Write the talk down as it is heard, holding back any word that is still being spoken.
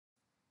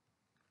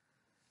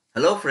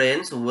Hello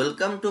friends,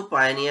 welcome to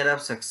Pioneer of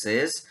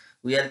Success.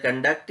 We are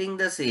conducting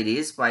the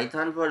series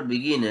Python for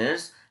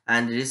Beginners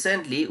and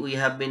recently we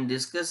have been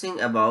discussing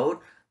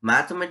about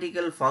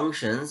mathematical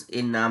functions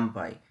in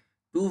numpy.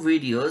 Two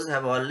videos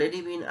have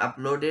already been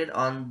uploaded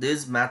on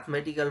this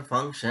mathematical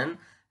function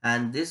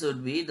and this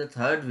would be the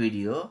third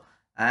video,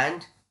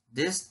 and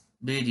this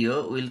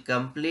video will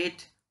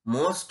complete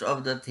most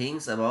of the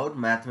things about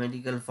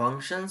mathematical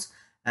functions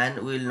and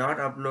will not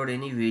upload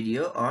any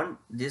video on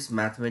these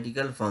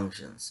mathematical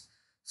functions.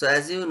 So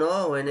as you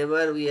know,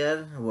 whenever we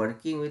are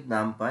working with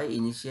numpy,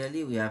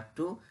 initially we have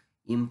to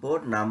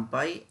import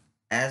numpy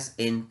as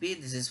np.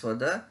 This is for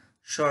the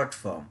short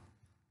form.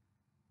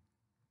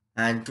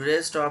 And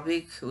today's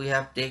topic, we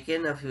have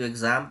taken a few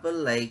examples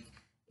like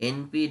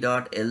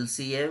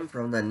np.lcm.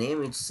 From the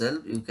name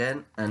itself, you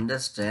can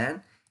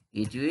understand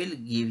it will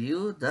give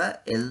you the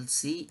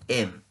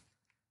LCM,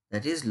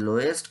 that is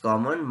lowest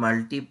common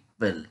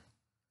multiple.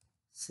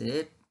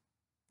 Say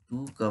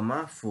 2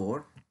 comma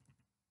 4.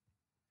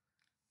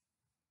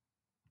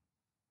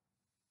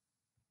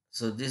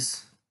 So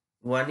this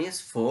one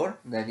is 4,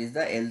 that is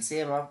the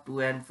LCM of 2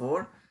 and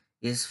 4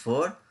 is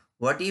 4.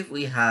 What if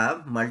we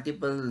have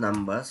multiple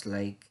numbers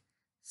like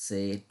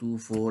say 2,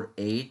 4,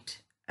 8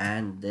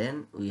 and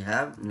then we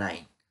have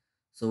 9?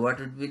 So what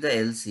would be the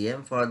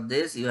LCM? For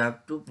this you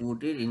have to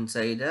put it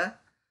inside a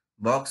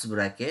box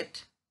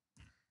bracket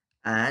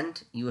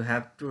and you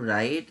have to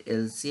write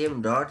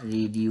LCM dot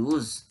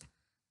reduce,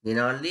 then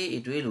only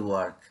it will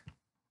work.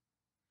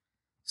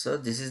 So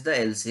this is the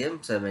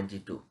LCM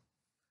 72.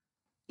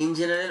 In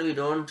general, we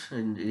don't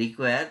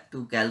require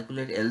to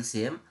calculate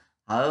LCM.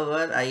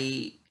 However,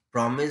 I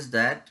promise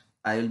that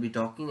I will be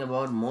talking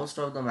about most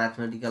of the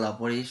mathematical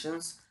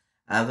operations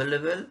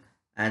available,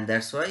 and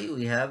that's why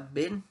we have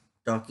been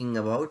talking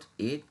about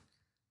it.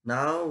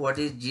 Now, what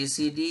is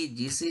GCD?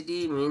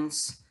 GCD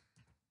means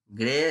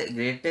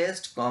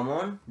greatest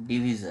common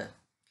divisor.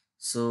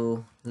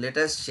 So let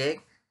us check.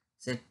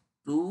 Say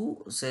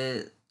 2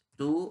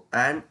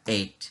 and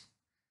 8.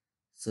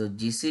 So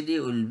GCD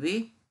will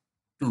be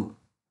 2.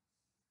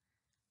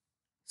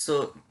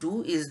 So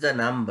 2 is the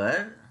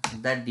number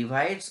that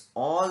divides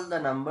all the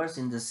numbers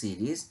in the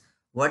series.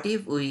 What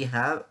if we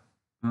have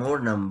more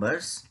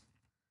numbers?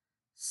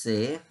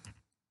 Say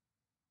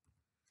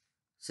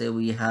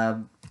we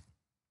have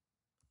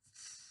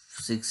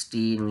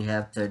 16, we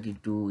have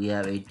 32, we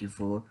have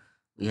 84,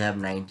 we have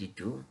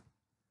 92.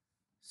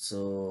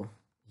 So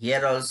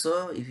here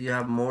also, if you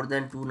have more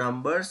than two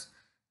numbers,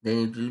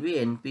 then it will be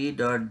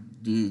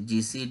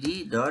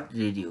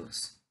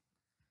np.gcd.reduce.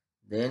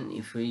 Then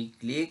if we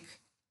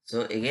click,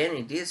 so again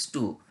it is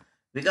 2,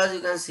 because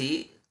you can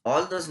see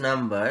all those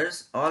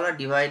numbers all are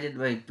divided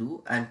by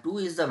 2 and 2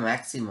 is the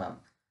maximum.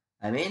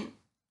 I mean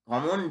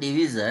common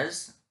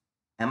divisors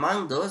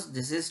among those,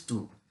 this is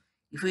 2.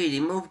 If we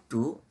remove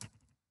 2,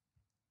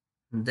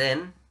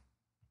 then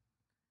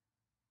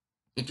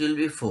it will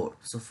be 4.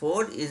 So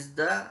 4 is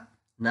the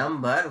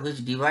number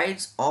which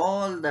divides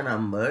all the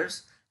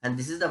numbers and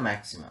this is the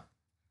maximum.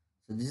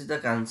 So this is the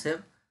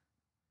concept.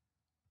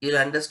 You'll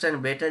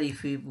understand better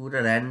if we put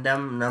a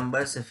random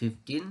number, say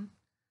 15,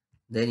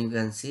 then you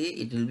can see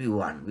it will be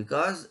 1,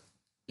 because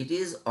it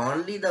is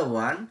only the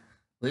one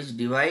which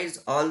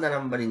divides all the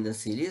number in the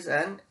series,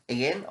 and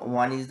again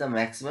 1 is the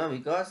maximum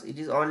because it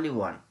is only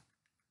 1.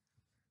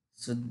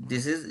 So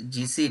this is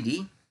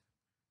GCD.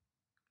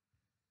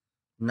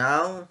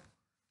 Now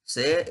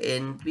say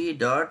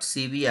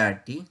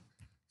np.cbrt.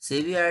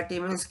 cbrt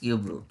means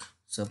cube root.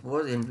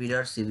 Suppose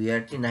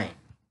np.cbrt 9.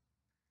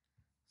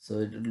 So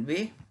it will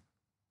be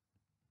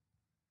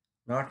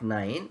not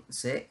 9,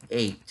 say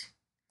 8.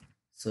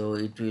 So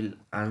it will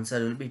answer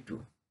will be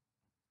 2.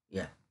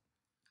 Yeah.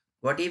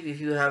 What if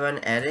you have an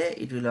array,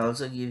 it will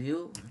also give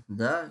you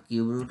the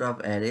cube root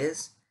of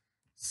arrays,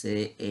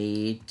 say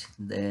 8,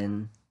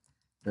 then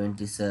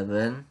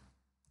 27,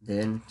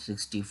 then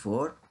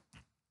 64.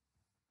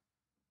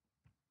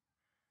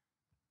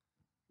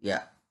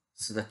 Yeah,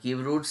 so the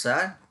cube roots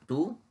are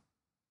 2,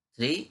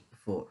 3,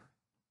 4.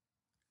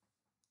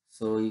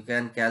 So you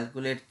can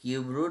calculate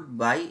cube root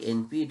by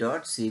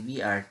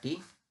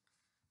np.cbrt.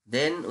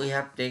 Then we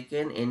have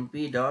taken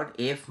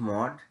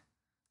np.fmod.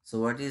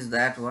 So what is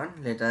that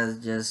one? Let us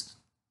just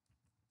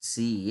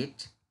see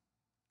it.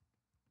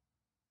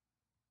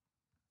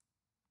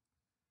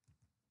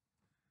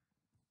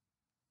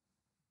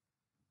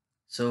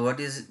 So what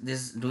is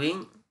this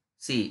doing?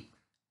 See,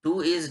 2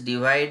 is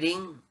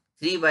dividing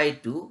 3 by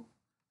 2.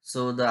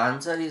 So the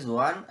answer is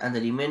 1 and the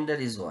remainder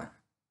is 1.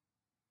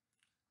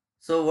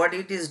 So what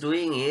it is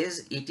doing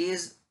is, it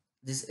is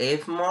this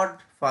fmod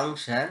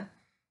function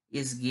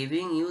is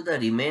giving you the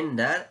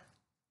remainder.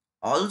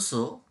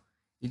 Also,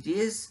 it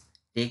is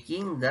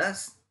taking the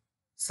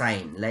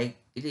sign, like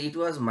it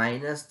was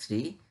minus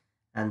 3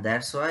 and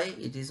that's why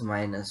it is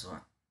minus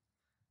 1.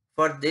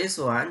 For this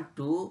one,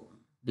 2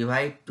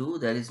 divide 2,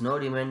 there is no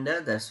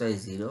remainder, that's why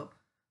 0.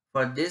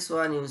 For this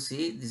one, you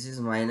see this is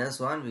minus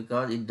 1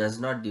 because it does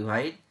not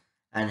divide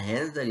and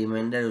hence the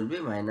remainder will be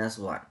minus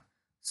 1.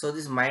 So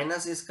this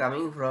minus is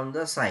coming from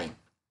the sign.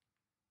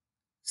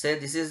 say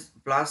this is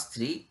plus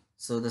 3,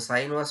 so the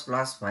sign was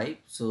plus 5,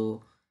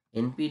 so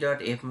np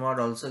dot f mod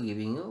also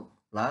giving you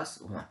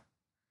plus 1.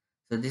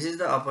 So this is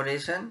the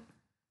operation.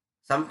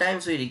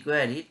 Sometimes we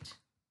require it,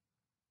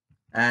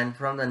 and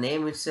from the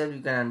name itself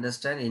you can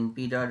understand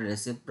np dot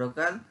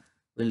reciprocal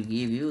will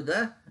give you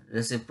the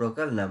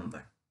reciprocal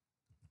number.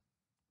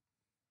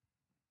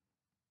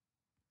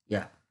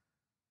 Yeah,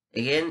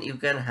 again you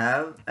can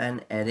have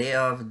an array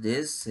of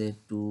this, say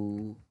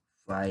 2,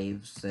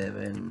 5,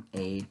 7,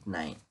 8,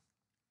 9.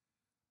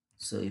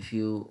 So if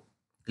you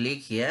click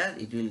here,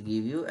 it will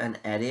give you an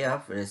array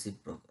of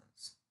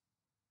reciprocals.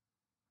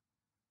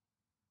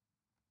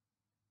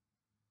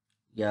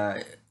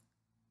 Yeah,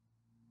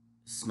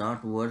 it's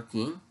not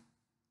working.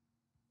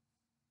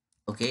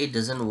 Okay, it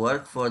doesn't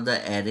work for the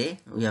array.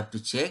 We have to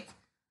check.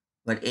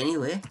 But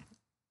anyway,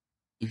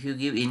 if you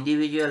give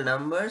individual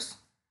numbers,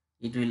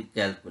 it will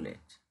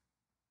calculate.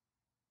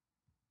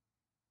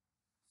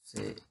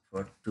 Say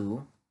for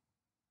 2,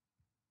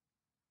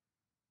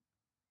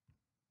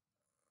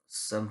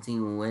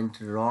 something went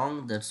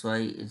wrong. That's why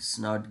it's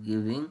not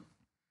giving.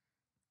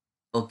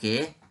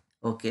 Okay,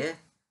 okay.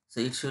 So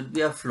it should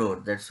be a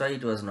float. That's why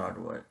it was not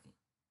working.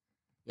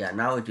 Yeah,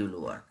 now it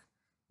will work.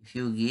 If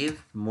you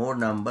give more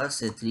numbers,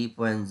 say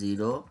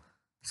 3.0,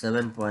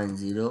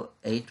 7.0,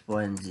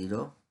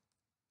 8.0,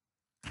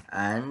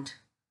 and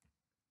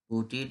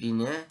put it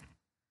in a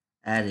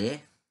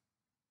array,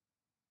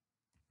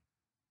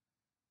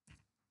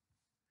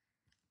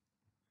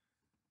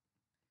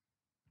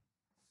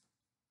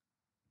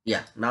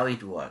 yeah, now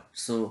it worked.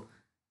 So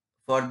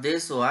for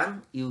this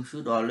one, you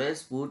should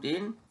always put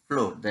in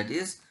float, that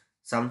is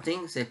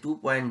something, say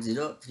 2.0,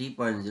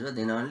 3.0,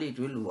 then only it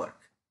will work.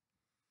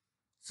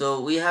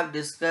 So we have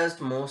discussed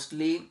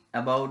mostly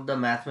about the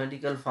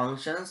mathematical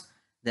functions.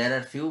 There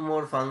are few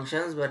more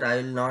functions, but I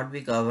will not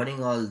be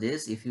covering all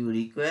this. If you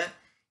require,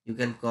 you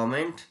can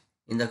comment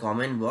in the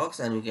comment box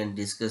and we can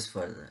discuss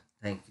further.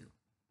 Thank you.